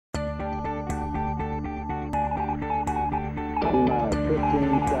T-minus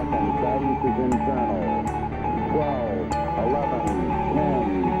 15 seconds. Guidance is internal. 12, 11,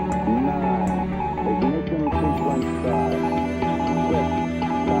 10, 9. Ignition sequence start. 6,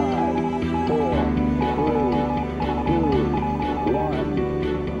 5, 4, 3, 2, 1,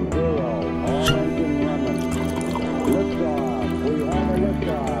 0. All engine running. Liftoff. We have a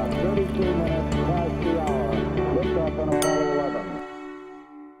liftoff. 32 minutes past the hour. Liftoff on Apollo 11.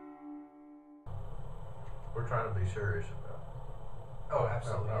 We're trying to be serious about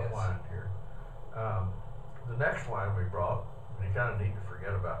Yes. wine here. The next wine we brought, and you kind of need to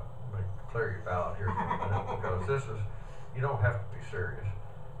forget about, clear your palate here for a minute, because this is, you don't have to be serious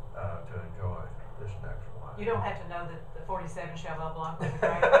to enjoy this next wine. You don't have to know that the 47 Cheval Blanc was the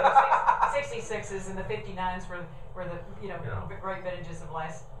great. The 66s and the 59s were the great vintages of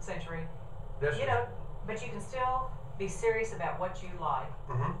last century. This You know, but you can still be serious about what you like,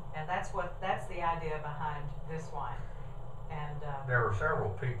 and that's the idea behind this wine. And there were several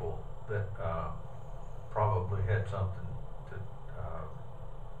people that probably had something to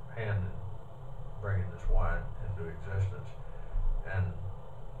hand in bringing this wine into existence. And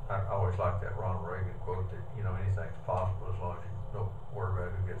I always like that Ronald Reagan quote that, anything's possible as long as you don't worry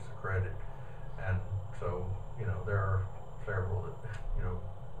about who gets the credit. And so, there are several that,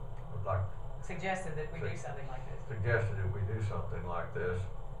 would like suggested that we do something like this. suggested that we do something like this.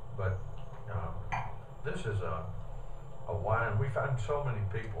 But this is a wine. We find so many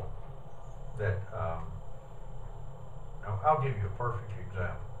people that I'll give you a perfect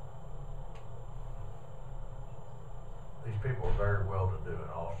example. These people are very well to do in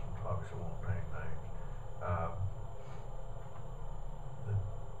Austin. Obviously won't name names.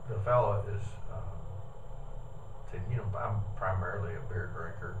 The fella is said, I'm primarily a beer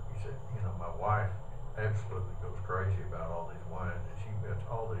drinker. He said, my wife absolutely goes crazy about all these wines, and she gets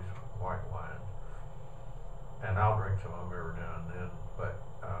all these white wines. And I'll drink some of them every now and then, but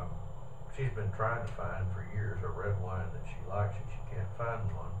she's been trying to find for years a red wine that she likes, and she can't find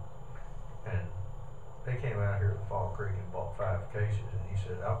one. And they came out here to Fall Creek and bought 5 cases, and he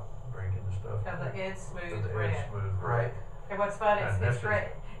said, I'm drinking the stuff. Of the Ed Smooth the Red. Ed Smooth Red. And what's fun is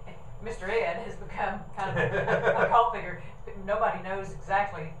Mr. Ed has become kind of a cult figure. Nobody knows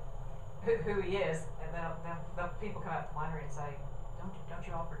exactly who he is, and the people come out to the winery and say, don't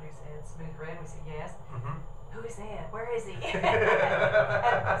you all produce Ed Smooth Red? We say, yes. Who is Ed? Where is he?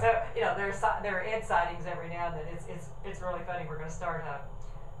 And so, there are Ed sightings every now and then. It's really funny. We're going to start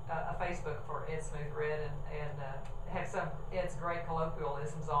a Facebook for Ed Smooth Red and have some Ed's great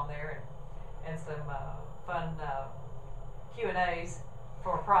colloquialisms on there and some fun Q&As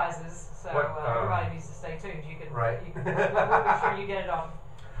for prizes. So everybody needs to stay tuned. You can we'll be sure you get it on.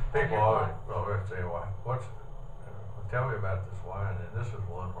 People always say, tell me about this wine, and this is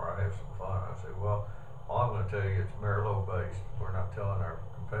one where I have some fun. I say, well, all I'm going to tell you, it's Merlot based. We're not telling our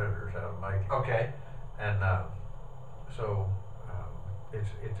competitors how to make it. Okay. And so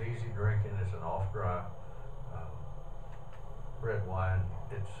it's easy drinking. It's an off-dry red wine.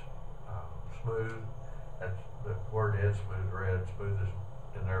 It's smooth. That's the word is smooth red. Smooth is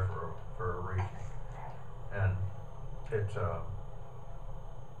in there for a reason. And it's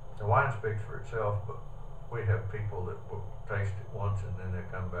the wine speaks for itself, but we have people that will taste it once and then they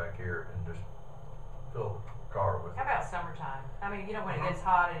come back here and just fill the car with How it. about summertime? I mean, when it gets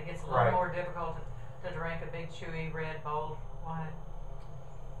hot and it gets a little more difficult to drink a big, chewy, red, bold wine.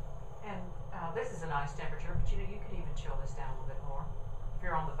 And this is a nice temperature, but you could even chill this down a little bit more if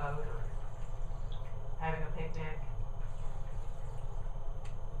you're on the boat or having a picnic,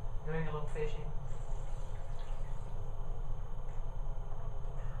 doing a little fishing.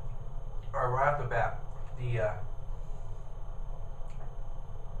 All right, right off the bat, the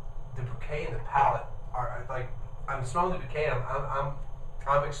bouquet and the palate are like, I'm smelling the bouquet.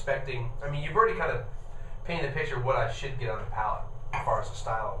 I'm expecting. I mean, you've already kind of painted a picture of what I should get on the palate as far as the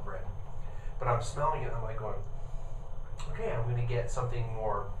style of bread. But I'm smelling it. I'm like going, okay, I'm going to get something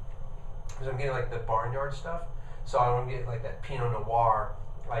more. Because I'm getting like the barnyard stuff. So I want to get like that Pinot Noir,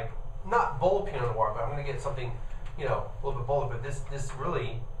 like not bold Pinot Noir, but I'm going to get something, a little bit bolder. But this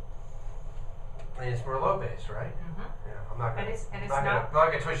really. And it's Merlot based, right? Yeah, I'm not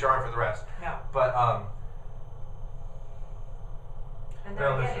gonna twist your arm for the rest. No. But and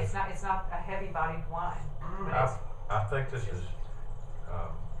then again, it's not a heavy-bodied wine. I think this is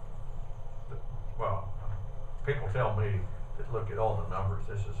people tell me that look at all the numbers.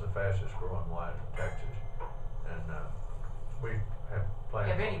 This is the fastest growing wine in Texas, and we have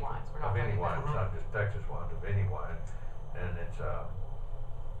plans of any wines. We're not of any talking wines, about not just Texas wines, of any wine, and it's.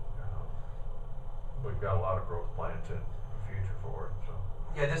 We've got a lot of growth plans in the future for it. So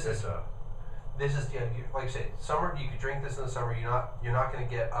yeah, this This is like I said, summer. You could drink this in the summer. You're not going to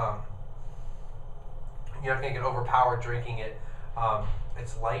get you're not going to get overpowered drinking it.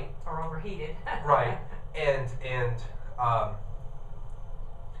 It's light or overheated. right, and I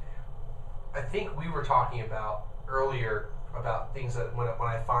think we were talking about earlier about things that when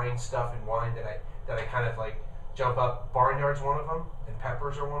I find stuff in wine that I kind of like jump up. Barnyard's one of them, and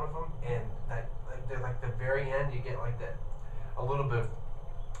peppers are one of them, and that they're like the very end. You get like that a little bit of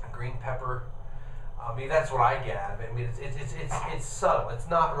green pepper. I mean, that's what I get out of it. I mean, it's subtle. It's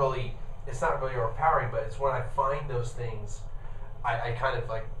not really overpowering, but it's when I find those things, I kind of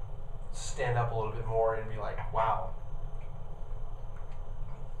like stand up a little bit more and be like, wow.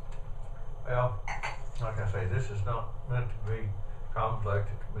 Well, like I say, this is not meant to be complex.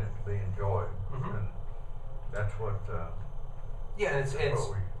 It's meant to be enjoyed, and that's what. Yeah, and it's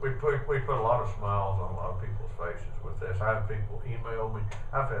we put a lot of smiles on a lot of people's faces with this. I have people email me.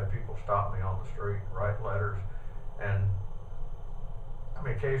 I've had people stop me on the street, write letters, and I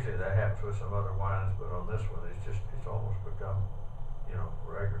mean occasionally that happens with some other wines, but on this one, it's almost become,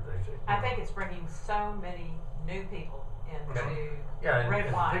 regular. They say. I think it's bringing so many new people into red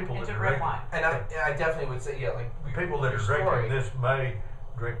and wine, people into that red drink, wine. and I definitely would say people that are drinking this may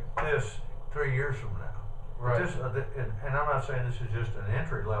drink this 3 years from now. Right. This, and I'm not saying this is just an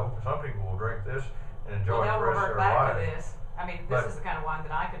entry level. Some people will drink this and enjoy Well, it they'll the rest of revert their back life. to this. I mean, this is the kind of wine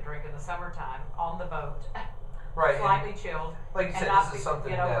that I could drink in the summertime on the boat, right, slightly chilled, like you and said, not this is something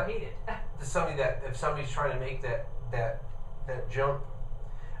get that overheated. this is something that if somebody's trying to make that jump,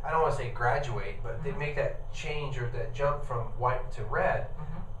 I don't want to say graduate, but they make that change or that jump from white to red,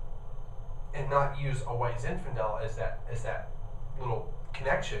 and not use a white Zinfandel as that little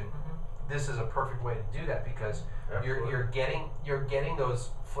connection. This is a perfect way to do that because you're getting those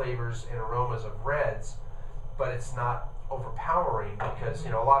flavors and aromas of reds, but it's not overpowering because a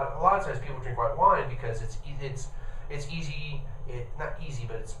lot of times people drink white wine because it's easy, not easy,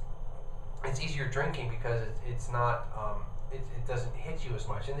 but it's easier drinking because it's not it doesn't hit you as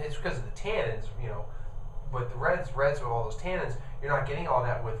much, and it's because of the tannins. But the reds with all those tannins, you're not getting all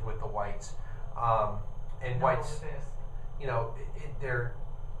that with the whites, and No, whites. with this.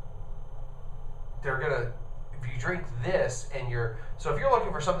 They're gonna, if you drink this and if you're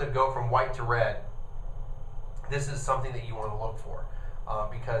looking for something to go from white to red, this is something that you want to look for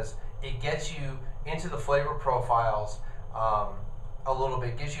because it gets you into the flavor profiles a little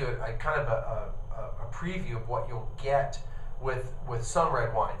bit, gives you a kind of a preview of what you'll get with some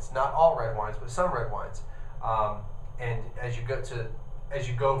red wines, not all red wines, but some red wines. And as you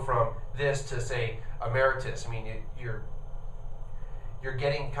go from this to say Emeritus, I mean you're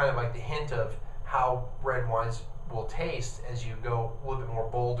getting kind of like the hint of how red wines will taste as you go a little bit more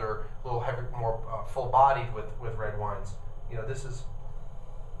bolder, a little heavier, more full-bodied with red wines. This is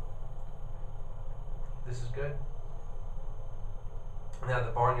good. Now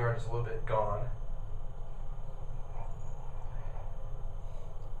the Barnyard is a little bit gone.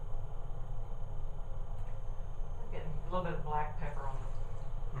 I'm getting a little bit of black pepper on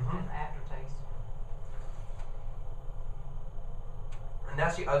the aftertaste. And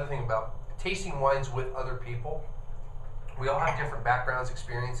that's the other thing about tasting wines with other people. We all have different backgrounds,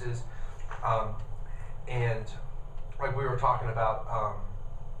 experiences, and like we were talking about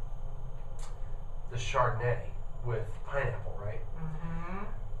the Chardonnay with pineapple, right?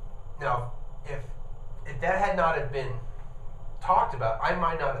 Now, if that had not have been talked about, I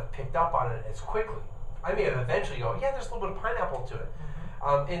might not have picked up on it as quickly. I may have eventually go, yeah, there's a little bit of pineapple to it.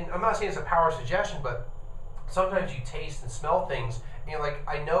 And I'm not saying it's a power suggestion, but sometimes you taste and smell things, and you're like,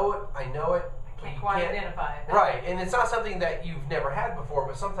 I know it. Can't quite identify it. Right, and it's not something that you've never had before,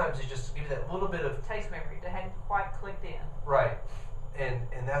 but sometimes it just gives you that little bit of Taste memory that hadn't quite clicked in. right, and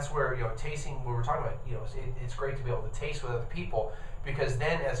that's where tasting. We were talking about, it's great to be able to taste with other people because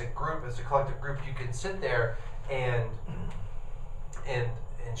then, as a group, as a collective group, you can sit there and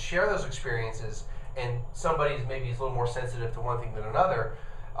share those experiences. And somebody's maybe is a little more sensitive to one thing than another,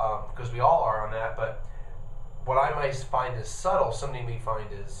 because we all are on that. But what I might find is subtle, somebody may find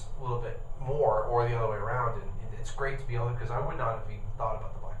is a little bit more, or the other way around. And it's great to be able to, because I would not have even thought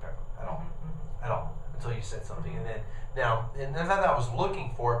about the black pepper at all, until you said something. And then now, and not that I was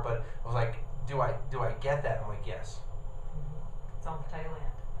looking for it, but I was like, do I get that? I'm like, yes. It's on the tail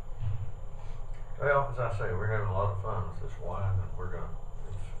end. Well, as I say, we're having a lot of fun with this wine, and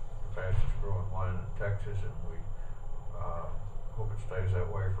it's the fastest growing wine in Texas, and we hope it stays that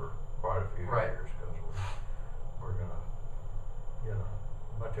way for quite a few years, because we're gonna,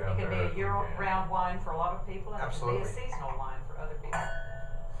 much out It can there be a year-round wine for a lot of people, and Absolutely. it can be a seasonal wine for other people.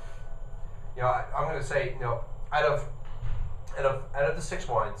 I'm going to say, out of the 6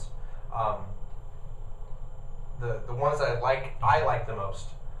 wines, the ones that I like the most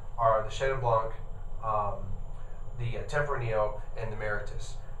are the Chenin Blanc, the Tempranillo, and the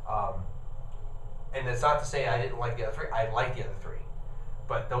Meritus. And that's not to say I didn't like the other three. I like the other three,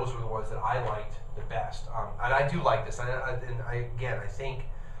 but those were the ones that I liked the best. And I do like this. And I think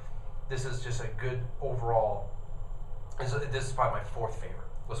this is just a good overall. This is probably my fourth favorite.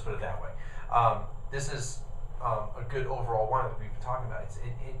 Let's put it that way. This is a good overall wine that we've been talking about. It's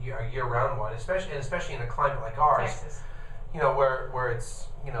a year-round wine, especially in a climate like ours. Texas. You know, where it's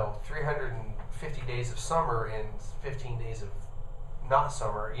 350 days of summer and 15 days of not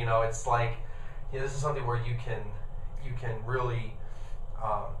summer. You know, it's like this is something where you can really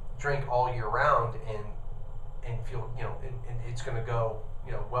drink all year round and feel and it's going to go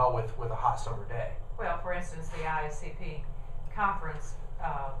well with a hot summer day. Well, for instance, the ISCP conference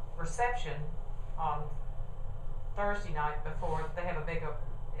reception on Thursday night before they have a big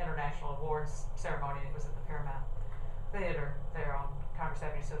international awards ceremony. It was at the Paramount Theater there on Congress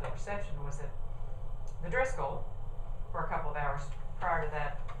Avenue. So the reception was at the Driscoll for a couple of hours prior to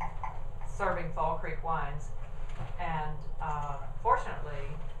that, serving Fall Creek wines. And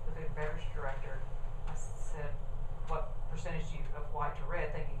fortunately, the food and beverage director, I said, "What percentage of white to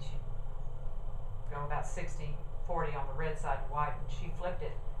red?" Thinking she'd go about 60-40 on the red side of white, and she flipped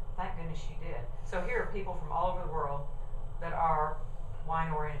it. Thank goodness she did. So here are people from all over the world that are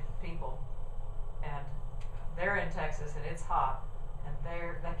wine-oriented people, and they're in Texas, and it's hot, and they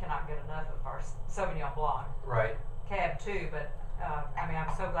cannot get enough of our Sauvignon Blanc. Right. Cab too, but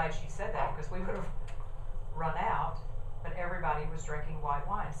I'm so glad she said that, because we would have run out, but everybody was drinking white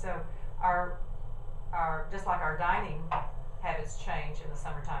wine. So our just like our dining habits change in the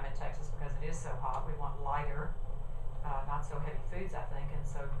summertime in Texas because it is so hot. We want lighter, not so heavy foods, I think, and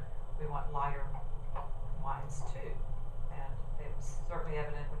so we want lighter wines too. And it was certainly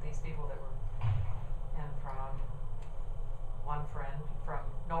evident with these people that were in from one friend from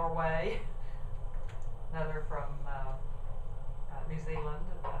Norway, another from New Zealand.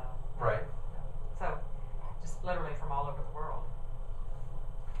 Right. So just literally from all over the world.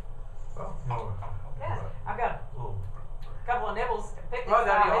 Well, Yes, I've got little a couple of nibbles to pick this Well,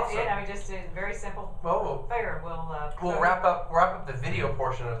 that'd be out. awesome. Just a very simple Well, fare. we'll wrap up the video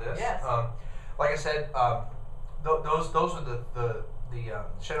portion of this. Yes. Like I said, those are the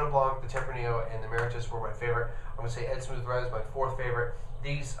Chenin Blanc, the Tempranillo, and the Meritus were my favorite. I'm gonna say Ed Smooth Red is my fourth favorite.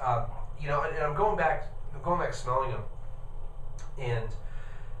 These, and I'm going back smelling them, and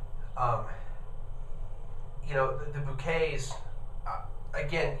the bouquets.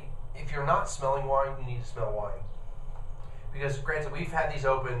 Again, if you're not smelling wine, you need to smell wine. Because granted, we've had these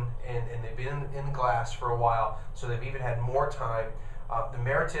open and they've been in glass for a while, so they've even had more time. The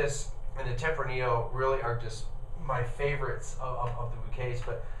Meritus and the Tempranillo really are just my favorites of the bouquets,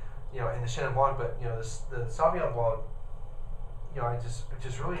 but and the Chenin Blanc, but the Sauvignon Blanc, I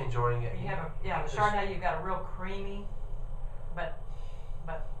just really enjoying it. You have the Chardonnay. You've got a real creamy, but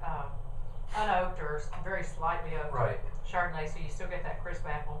unoaked or very slightly oaked Right. Chardonnay, so you still get that crisp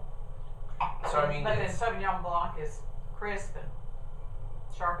apple. So But then Sauvignon Blanc is crisp and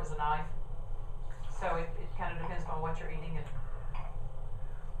sharp as a knife. So it kind of depends on what you're eating and.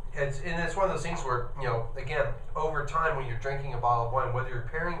 It's one of those things where again, over time when you're drinking a bottle of wine, whether you're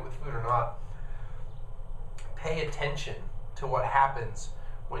pairing it with food or not, pay attention to what happens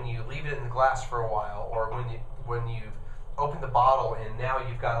when you leave it in the glass for a while, or when you've opened the bottle and now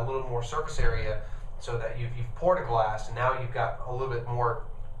you've got a little more surface area, so that you've poured a glass and now you've got a little bit more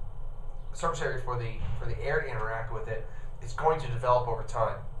surface area for the air to interact with it. It's going to develop over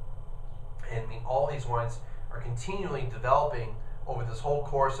time, and all these wines are continually developing over this whole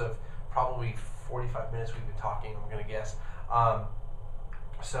course of probably 45 minutes we've been talking, I'm going to guess.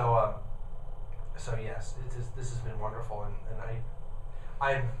 So yes, this has been wonderful, and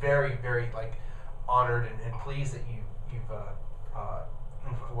I'm very, very honored and pleased that you've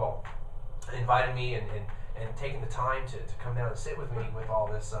invited me and taken the time to come down and sit with me with all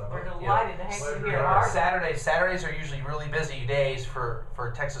this. We're delighted to have you here. Saturdays are usually really busy days for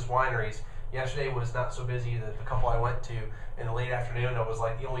Texas wineries. Yesterday was not so busy. The couple I went to in the late afternoon, I was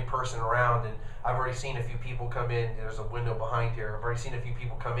the only person around, and I've already seen a few people come in. There's a window behind here. I've already seen a few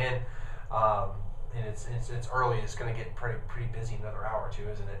people come in, and it's early. It's going to get pretty busy in another hour or two,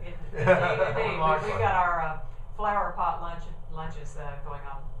 isn't it? Indeed. We've got our flower pot lunches going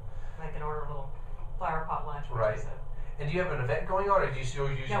on. They can order a little flower pot lunch, which Right. is And do you have an event going on, or do you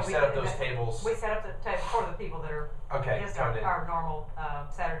usually set up those tables? We set up the table for the people that are just our normal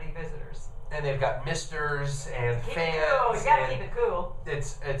Saturday visitors. And they've got misters and Keep fans. it cool. You gotta and keep it cool.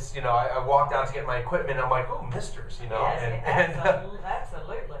 It's I walked out to get my equipment. I'm like, ooh, misters, Yes, and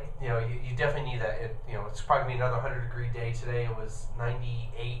absolutely. you you definitely need that. It's probably another 100-degree day today. It was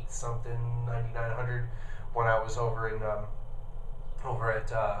 98 something, 99, 100 when I was over at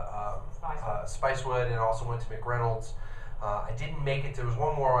Spicewood, and also went to McReynolds. I didn't make it. There was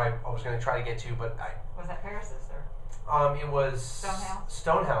one more I was going to try to get to, but was that Paris's or? It was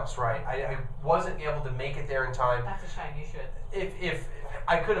Stonehouse, right? I wasn't able to make it there in time. That's a shame. You should. If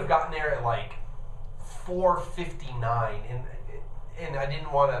I could have gotten there at like 4:59, and I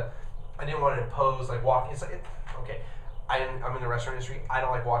didn't want to impose like walking. Okay, I'm in the restaurant industry. I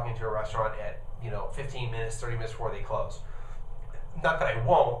don't like walking into a restaurant at 15 minutes, 30 minutes before they close. Not that I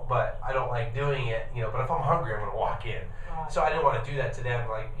won't, but I don't like doing it. But if I'm hungry, I'm going to walk in. Right. So I didn't want to do that to them,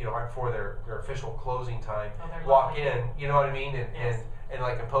 like right before their official closing time. Oh, walk lovely. in, you know what I mean, Yes. and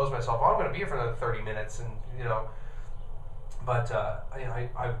like impose myself. Oh, I'm going to be here for another 30 minutes, and But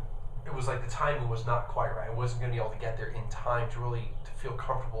it was like the timing was not quite right. I wasn't going to be able to get there in time to feel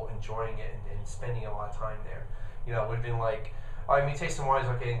comfortable enjoying it and spending a lot of time there. It would have been like, taste some wines,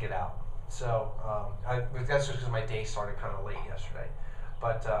 okay, and get out. So that's just because my day started kind of late yesterday.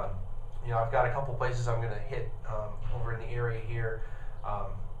 But I've got a couple places I'm going to hit over in the area here.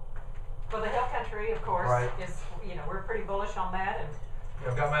 Well, the Hill Country, of course, Right. is we're pretty bullish on that, and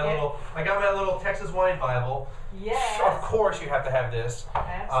I've got my little Texas Wine Bible. yes, Of course, you have to have this.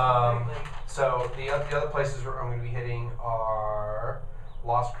 absolutely. So the other places where I'm going to be hitting are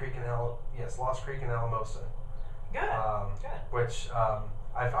Lost Creek and Alamosa. Good, good. Which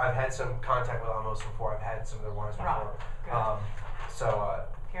I've had some contact with Alamosa before. I've had some of their wines before. Right. Good.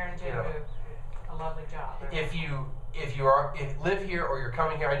 Karen and Jim do a lovely job. If you live here or you're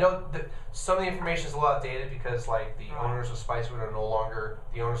coming here, I know that some of the information is a lot dated because like the Right. owners of Spicewood are no longer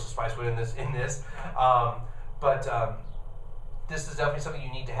the owners of Spicewood in this. But this is definitely something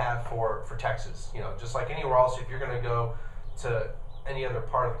you need to have for Texas. Just like anywhere else, if you're going to go to any other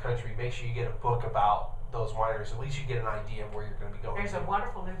part of the country, make sure you get a book about those wineries. At least you get an idea of where you're going to be going. There's a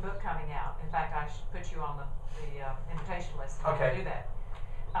wonderful new book coming out. In fact, I should put you on the invitation list if Okay. you do that.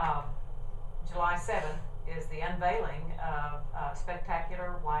 July 7th is the unveiling of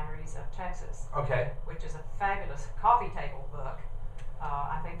Spectacular Wineries of Texas, Okay. which is a fabulous coffee table book.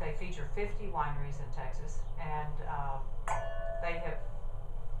 I think they feature 50 wineries in Texas, and they have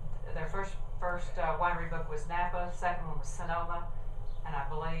their first winery book was Napa, second one was Sonoma, and I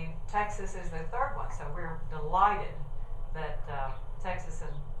believe Texas is their third one. So we're delighted that Texas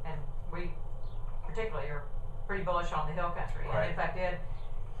and we particularly are pretty bullish on the Hill Country. Right. And in fact, Ed,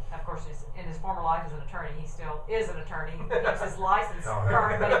 of course, in his former life as an attorney, he still is an attorney. He keeps his license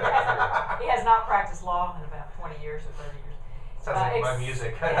current, but he has not practiced law in about 20 years or 30 years. Sounds like my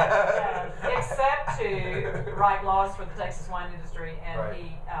music. Except to write laws for the Texas wine industry, and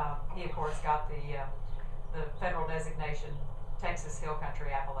Right. he of course got the federal designation Texas Hill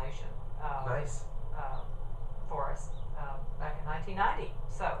Country appellation Nice. for us back in 1990.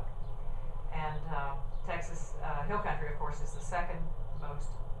 So, and Texas Hill Country, of course, is the second most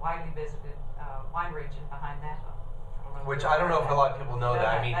widely visited wine region behind Napa. Which I don't know if a lot of people know that.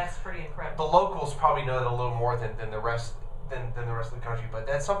 I mean, that's pretty incredible. the locals probably know that a little more than the rest than the rest of the country, but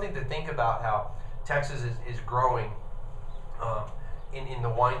that's something to think about how Texas is growing in the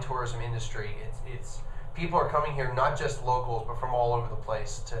wine tourism industry. It's people are coming here, not just locals, but from all over the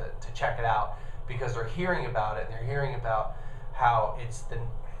place to check it out because they're hearing about it and they're hearing about how it's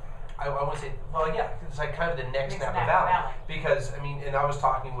I wouldn't say, well, yeah, it's like kind of the next Napa Valley. Because, I mean, and I was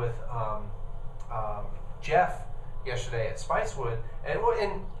talking with Jeff yesterday at Spicewood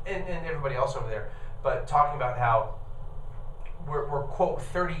and everybody else over there, but talking about how we're quote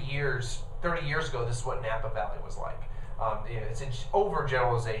 30 years ago, this is what Napa Valley was like. It's an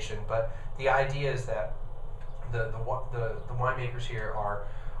overgeneralization, but the idea is that the winemakers here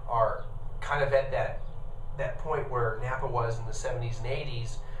are kind of at that point where Napa was in the 70s and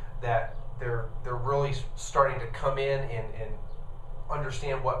 80s, that they're really starting to come in and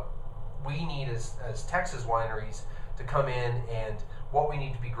understand what we need as Texas wineries to come in and what we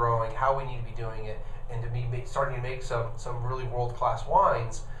need to be growing, how we need to be doing it, and to be starting to make some really world-class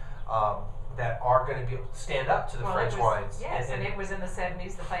wines that are going to be able to stand up to the French wines. Yes, and it was in the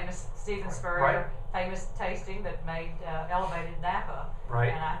 70s, the famous Stephen Spurrier Right. famous tasting that made elevated Napa. Right.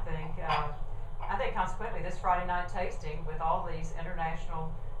 And I think consequently this Friday night tasting with all these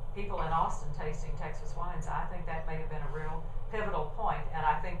international people in Austin tasting Texas wines, I think that may have been a real pivotal point. And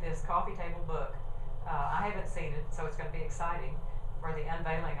I think this coffee table book, I haven't seen it, so it's going to be exciting for the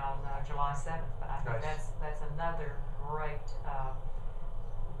unveiling on July 7th. But I think Nice. that's another great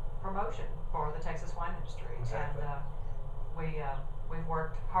promotion for the Texas wine industry. Exactly. And we've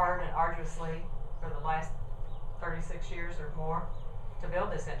worked hard and arduously for the last 36 years or more to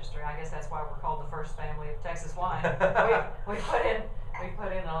build this industry. I guess that's why we're called the first family of Texas wine. we put in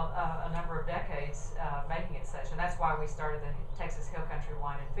a number of decades making it such, and that's why we started the Texas Hill Country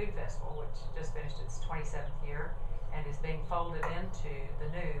Wine and Food Festival, which just finished its 27th year and is being folded into the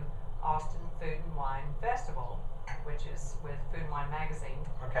new Austin Food and Wine Festival, which is with Food and Wine Magazine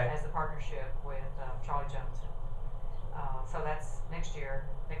as the partnership with Charlie Jones. So that's next year,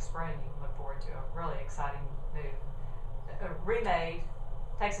 next spring. You can look forward to a really exciting new remade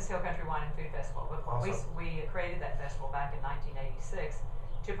Texas Hill Country Wine and Food Festival. Awesome. We created that festival back in 1986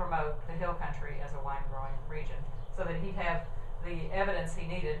 to promote the Hill Country as a wine growing region, so that he'd have the evidence he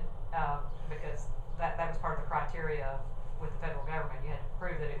needed, because that was part of the criteria with the federal government. You had to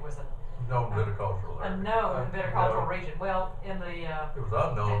prove that it was a known viticultural area. A known viticultural region. Well, in the it was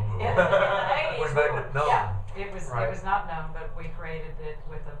unknown. in the 80s, we made it known. yeah, it was Right. it was not known, but we created it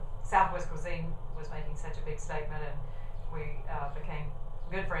with the Southwest cuisine was making such a big statement, and we became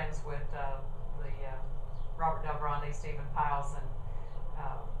good friends with the Robert Del Grande, Stephen Piles, and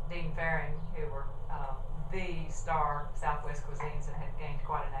Dean Faring, who were the star Southwest cuisines and had gained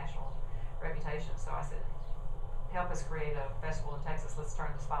quite a national reputation. So I said, help us create a festival in Texas. Let's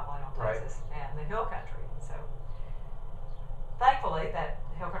turn the spotlight on Texas and the Hill Country. And so, thankfully, that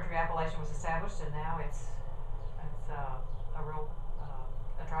Hill Country appellation was established, and now it's a real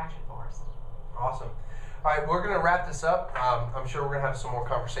attraction for us. Awesome. All right, we're going to wrap this up. I'm sure we're going to have some more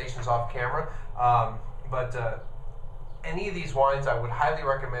conversations off camera. But any of these wines, I would highly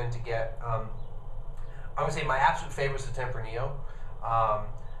recommend to get. I would say my absolute favorite is the Tempranillo.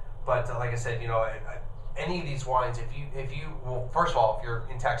 But like I said, any of these wines, well, first of all, if you're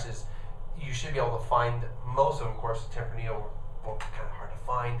in Texas, you should be able to find most of them. Of course, the Tempranillo, well, kind of hard to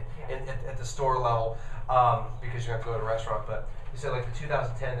find at the store level because you're going to have to go to a restaurant. But you said like the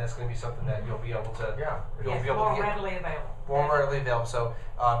 2010, that's going to be something that you'll be able to, you'll be able more to get readily available. more readily available. So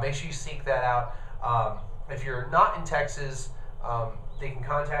make sure you seek that out. If you're not in Texas, they can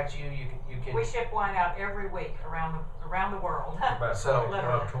contact you. You can. We ship wine out every week around the world. About So- 20,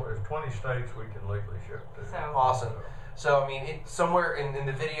 there's 20 states we can legally ship to. So Awesome. So I mean, somewhere in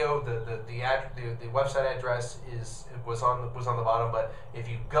the video, the website address was on the bottom. But if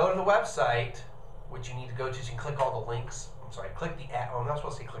you go to the website, which you need to go to, so you can click all the links. I'm sorry, click the ad. Oh, I'm not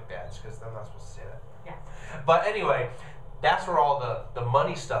supposed to say click the ads because I'm not supposed to say that. Yeah. But anyway, that's where all the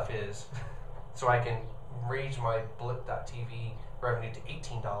money stuff is. So I can raise my blip.tv revenue to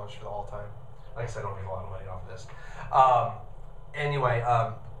 $18 for the all time. Like I said, I don't make a lot of money off of this. Anyway,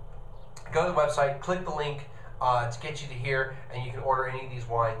 go to the website, click the link to get you to here, and you can order any of these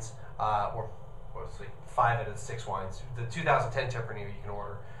wines, or let's see, 5 out of the 6 wines. The 2010 Tempranillo you can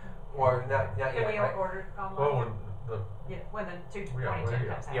order, or not can yet, we right? order online? Well, when the 2010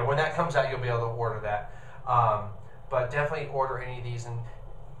 yeah. comes out. Yeah, when that comes out, you'll be able to order that. But definitely order any of these, and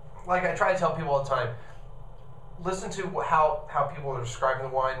like I try to tell people all the time, listen to how people are describing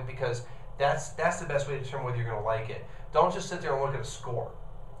the wine, because that's the best way to determine whether you're going to like it. Don't just sit there and look at a score.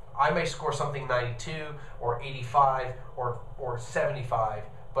 I may score something 92 or 85 or 75,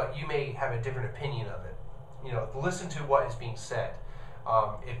 but you may have a different opinion of it. Listen to what is being said.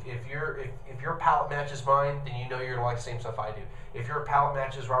 If your palate matches mine, then you know you're gonna like the same stuff I do. If your palate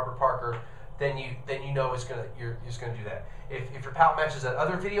matches Robert Parker, then you know you're just gonna do that. If your palate matches that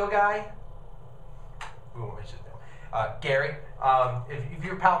other video guy, we won't mention his name, Gary. If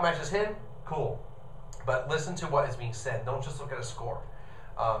your palate matches him, cool. But listen to what is being said. Don't just look at a score,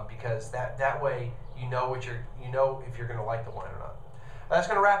 because that way you know if you're gonna like the wine or not. That's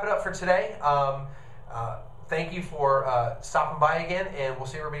gonna wrap it up for today. Thank you for stopping by again, and we'll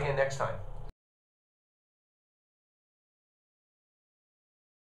see everybody again next time.